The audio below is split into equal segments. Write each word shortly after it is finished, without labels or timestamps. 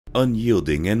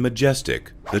Unyielding and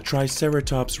majestic, the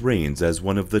Triceratops reigns as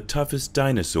one of the toughest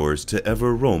dinosaurs to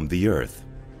ever roam the earth.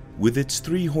 With its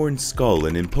three-horned skull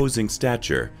and imposing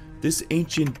stature, this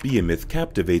ancient behemoth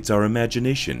captivates our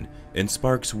imagination and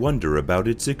sparks wonder about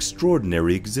its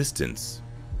extraordinary existence.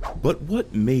 But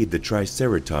what made the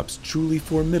Triceratops truly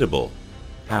formidable?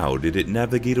 How did it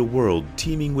navigate a world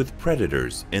teeming with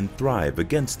predators and thrive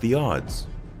against the odds?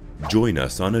 Join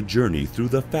us on a journey through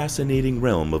the fascinating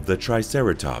realm of the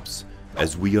Triceratops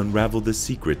as we unravel the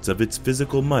secrets of its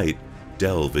physical might,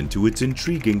 delve into its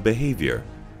intriguing behavior,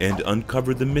 and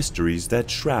uncover the mysteries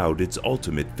that shroud its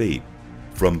ultimate fate.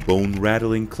 From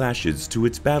bone-rattling clashes to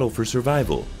its battle for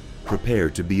survival,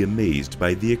 prepare to be amazed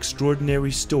by the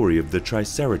extraordinary story of the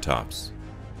Triceratops.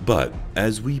 But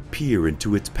as we peer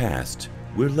into its past,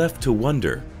 we're left to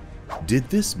wonder, did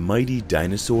this mighty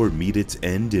dinosaur meet its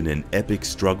end in an epic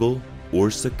struggle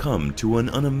or succumb to an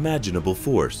unimaginable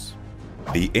force?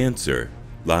 The answer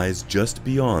lies just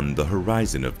beyond the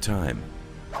horizon of time.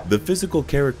 The physical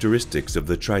characteristics of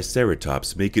the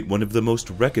Triceratops make it one of the most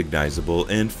recognizable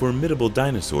and formidable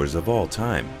dinosaurs of all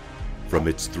time. From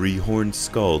its three-horned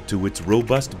skull to its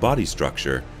robust body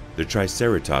structure, the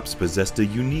Triceratops possessed a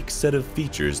unique set of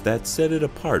features that set it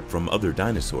apart from other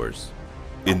dinosaurs.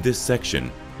 In this section,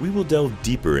 we will delve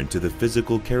deeper into the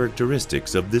physical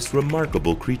characteristics of this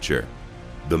remarkable creature.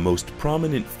 The most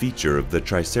prominent feature of the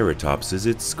Triceratops is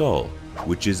its skull,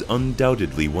 which is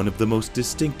undoubtedly one of the most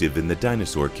distinctive in the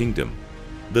dinosaur kingdom.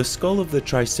 The skull of the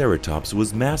Triceratops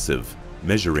was massive,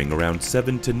 measuring around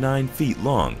 7 to 9 feet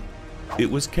long.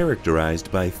 It was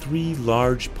characterized by 3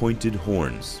 large pointed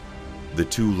horns. The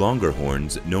 2 longer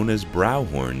horns, known as brow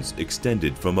horns,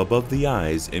 extended from above the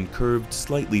eyes and curved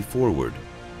slightly forward.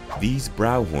 These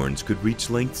brow horns could reach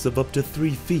lengths of up to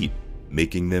 3 feet,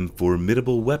 making them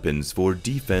formidable weapons for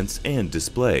defense and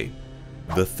display.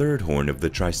 The third horn of the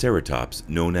Triceratops,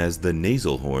 known as the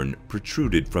nasal horn,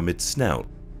 protruded from its snout.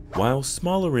 While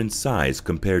smaller in size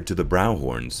compared to the brow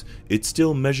horns, it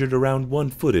still measured around 1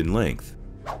 foot in length.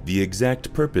 The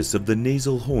exact purpose of the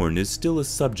nasal horn is still a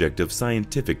subject of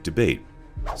scientific debate.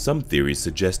 Some theories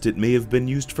suggest it may have been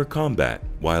used for combat,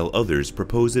 while others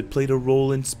propose it played a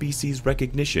role in species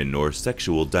recognition or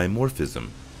sexual dimorphism.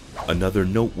 Another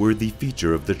noteworthy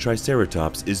feature of the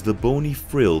Triceratops is the bony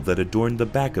frill that adorned the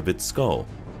back of its skull.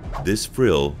 This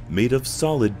frill, made of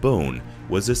solid bone,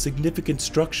 was a significant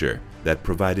structure that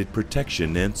provided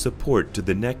protection and support to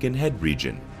the neck and head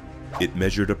region. It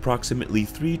measured approximately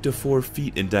 3 to 4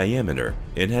 feet in diameter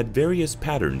and had various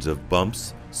patterns of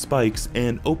bumps, spikes,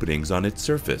 and openings on its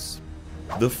surface.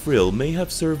 The frill may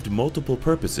have served multiple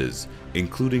purposes,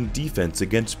 including defense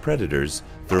against predators,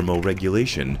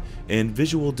 thermoregulation, and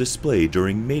visual display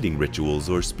during mating rituals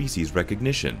or species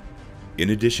recognition.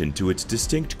 In addition to its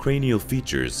distinct cranial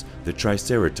features, the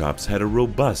Triceratops had a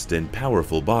robust and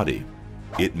powerful body.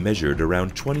 It measured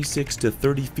around 26 to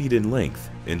 30 feet in length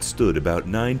and stood about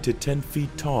 9 to 10 feet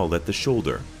tall at the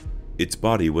shoulder. Its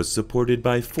body was supported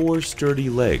by 4 sturdy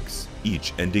legs,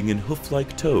 each ending in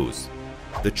hoof-like toes.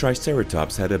 The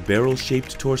Triceratops had a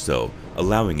barrel-shaped torso,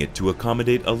 allowing it to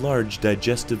accommodate a large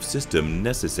digestive system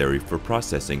necessary for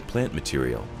processing plant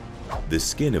material. The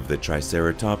skin of the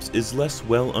Triceratops is less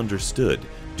well understood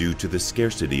due to the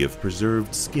scarcity of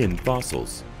preserved skin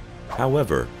fossils.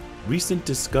 However, recent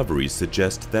discoveries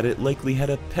suggest that it likely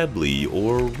had a pebbly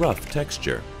or rough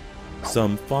texture.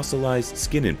 Some fossilized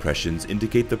skin impressions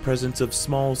indicate the presence of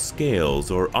small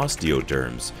scales or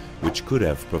osteoderms, which could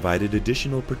have provided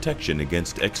additional protection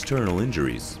against external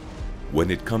injuries.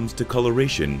 When it comes to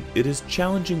coloration, it is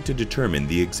challenging to determine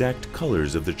the exact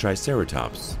colors of the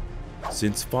Triceratops.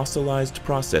 Since fossilized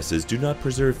processes do not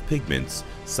preserve pigments,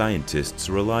 scientists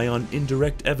rely on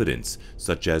indirect evidence,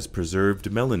 such as preserved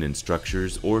melanin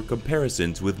structures or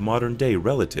comparisons with modern-day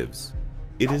relatives.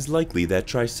 It is likely that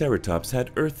Triceratops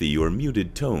had earthy or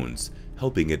muted tones,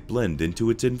 helping it blend into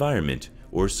its environment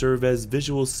or serve as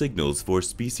visual signals for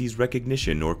species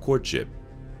recognition or courtship.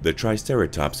 The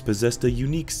Triceratops possessed a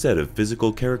unique set of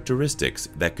physical characteristics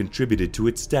that contributed to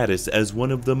its status as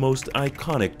one of the most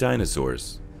iconic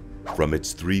dinosaurs. From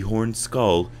its 3-horned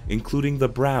skull, including the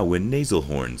brow and nasal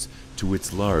horns, to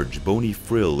its large bony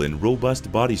frill and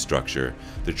robust body structure,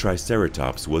 the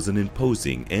Triceratops was an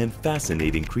imposing and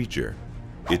fascinating creature.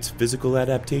 Its physical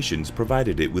adaptations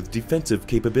provided it with defensive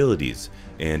capabilities,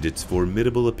 and its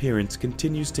formidable appearance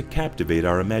continues to captivate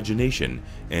our imagination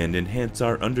and enhance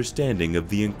our understanding of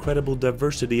the incredible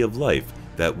diversity of life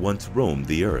that once roamed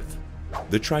the earth.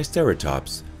 The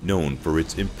Triceratops, known for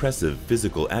its impressive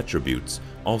physical attributes,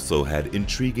 also had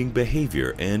intriguing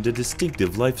behavior and a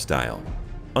distinctive lifestyle.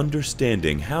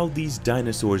 Understanding how these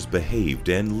dinosaurs behaved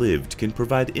and lived can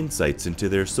provide insights into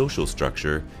their social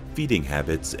structure, feeding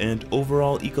habits, and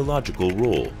overall ecological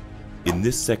role. In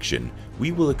this section,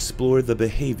 we will explore the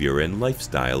behavior and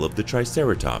lifestyle of the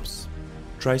Triceratops.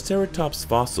 Triceratops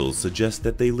fossils suggest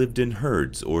that they lived in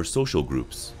herds or social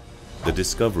groups. The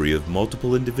discovery of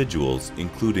multiple individuals,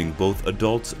 including both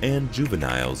adults and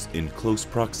juveniles, in close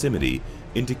proximity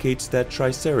indicates that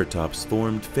Triceratops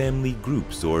formed family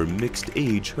groups or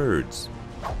mixed-age herds.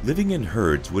 Living in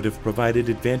herds would have provided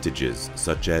advantages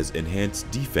such as enhanced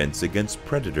defense against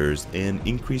predators and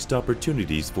increased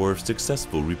opportunities for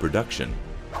successful reproduction.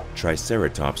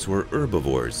 Triceratops were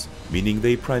herbivores, meaning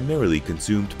they primarily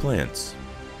consumed plants.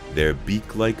 Their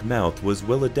beak-like mouth was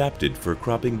well adapted for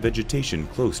cropping vegetation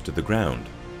close to the ground.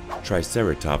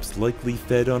 Triceratops likely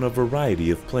fed on a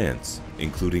variety of plants,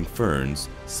 including ferns,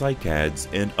 cycads,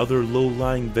 and other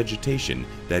low-lying vegetation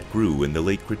that grew in the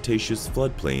late Cretaceous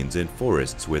floodplains and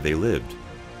forests where they lived.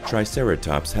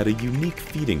 Triceratops had a unique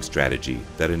feeding strategy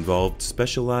that involved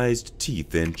specialized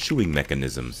teeth and chewing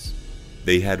mechanisms.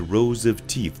 They had rows of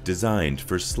teeth designed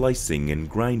for slicing and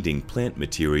grinding plant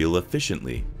material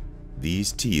efficiently.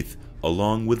 These teeth,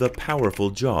 along with a powerful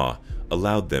jaw,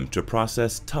 allowed them to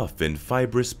process tough and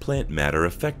fibrous plant matter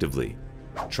effectively.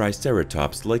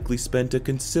 Triceratops likely spent a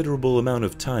considerable amount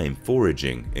of time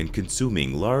foraging and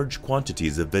consuming large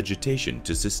quantities of vegetation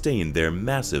to sustain their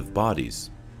massive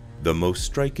bodies. The most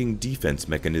striking defense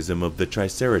mechanism of the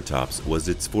Triceratops was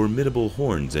its formidable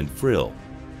horns and frill.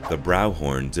 The brow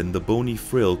horns and the bony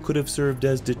frill could have served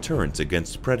as deterrents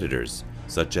against predators,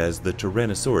 such as the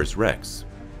Tyrannosaurus rex.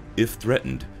 If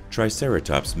threatened,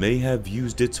 Triceratops may have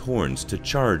used its horns to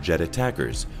charge at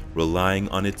attackers, relying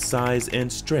on its size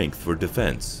and strength for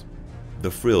defense.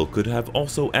 The frill could have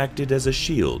also acted as a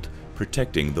shield,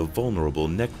 protecting the vulnerable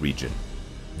neck region.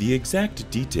 The exact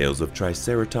details of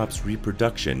Triceratops'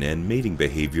 reproduction and mating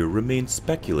behavior remain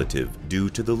speculative due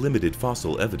to the limited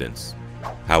fossil evidence.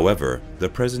 However, the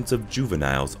presence of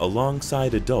juveniles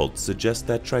alongside adults suggests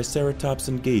that Triceratops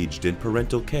engaged in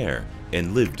parental care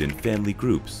and lived in family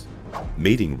groups.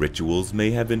 Mating rituals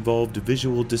may have involved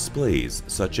visual displays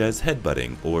such as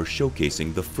headbutting or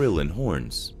showcasing the frill and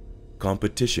horns.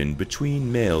 Competition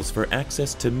between males for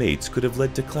access to mates could have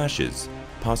led to clashes,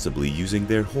 possibly using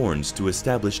their horns to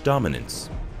establish dominance.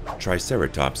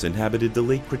 Triceratops inhabited the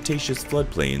late Cretaceous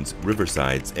floodplains,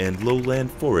 riversides, and lowland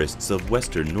forests of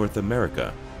western North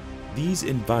America. These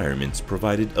environments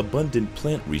provided abundant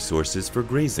plant resources for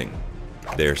grazing.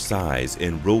 Their size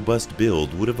and robust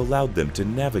build would have allowed them to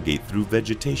navigate through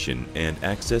vegetation and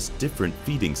access different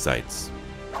feeding sites.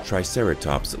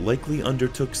 Triceratops likely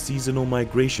undertook seasonal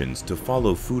migrations to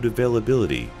follow food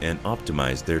availability and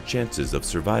optimize their chances of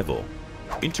survival.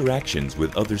 Interactions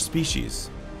with other species.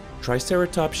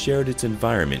 Triceratops shared its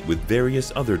environment with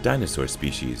various other dinosaur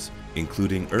species,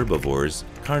 including herbivores,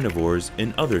 carnivores,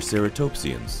 and other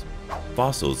ceratopsians.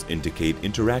 Fossils indicate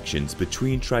interactions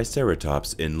between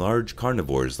Triceratops and large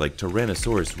carnivores like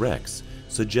Tyrannosaurus rex,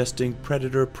 suggesting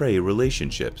predator-prey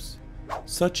relationships.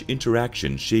 Such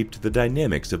interactions shaped the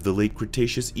dynamics of the late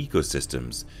Cretaceous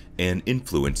ecosystems and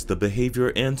influenced the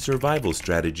behavior and survival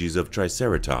strategies of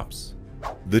Triceratops.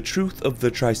 The truth of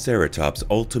the Triceratops'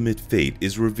 ultimate fate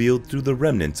is revealed through the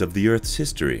remnants of the Earth's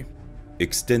history.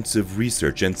 Extensive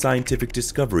research and scientific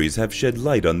discoveries have shed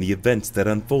light on the events that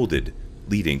unfolded,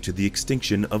 leading to the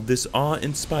extinction of this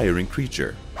awe-inspiring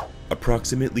creature.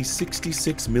 Approximately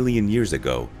 66 million years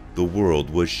ago, the world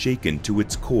was shaken to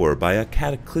its core by a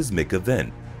cataclysmic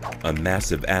event. A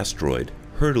massive asteroid,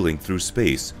 hurtling through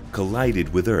space,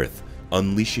 collided with Earth,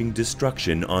 unleashing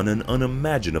destruction on an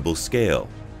unimaginable scale.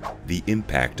 The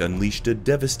impact unleashed a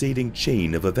devastating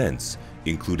chain of events,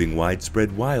 including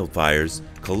widespread wildfires,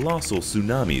 colossal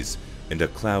tsunamis, and a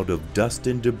cloud of dust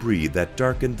and debris that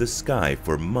darkened the sky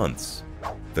for months.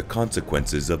 The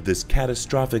consequences of this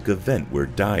catastrophic event were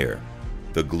dire.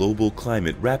 The global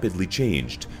climate rapidly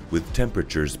changed, with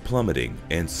temperatures plummeting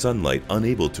and sunlight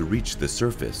unable to reach the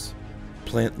surface.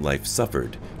 Plant life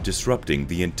suffered, disrupting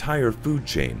the entire food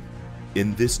chain.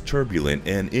 In this turbulent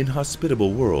and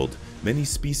inhospitable world, many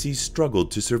species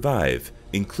struggled to survive,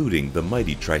 including the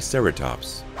mighty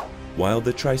Triceratops. While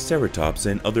the Triceratops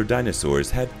and other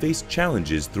dinosaurs had faced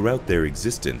challenges throughout their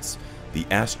existence, the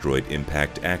asteroid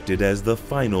impact acted as the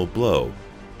final blow,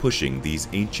 pushing these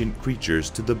ancient creatures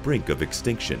to the brink of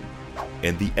extinction,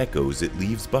 and the echoes it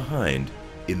leaves behind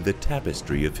in the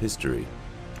tapestry of history.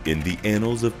 In the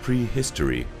annals of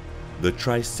prehistory, the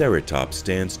Triceratops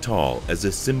stands tall as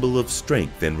a symbol of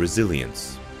strength and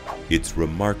resilience. Its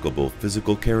remarkable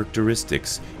physical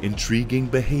characteristics, intriguing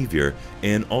behavior,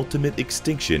 and ultimate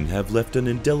extinction have left an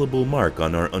indelible mark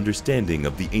on our understanding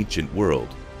of the ancient world.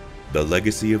 The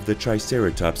legacy of the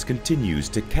Triceratops continues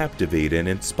to captivate and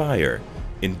inspire,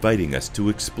 inviting us to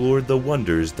explore the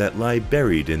wonders that lie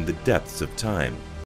buried in the depths of time.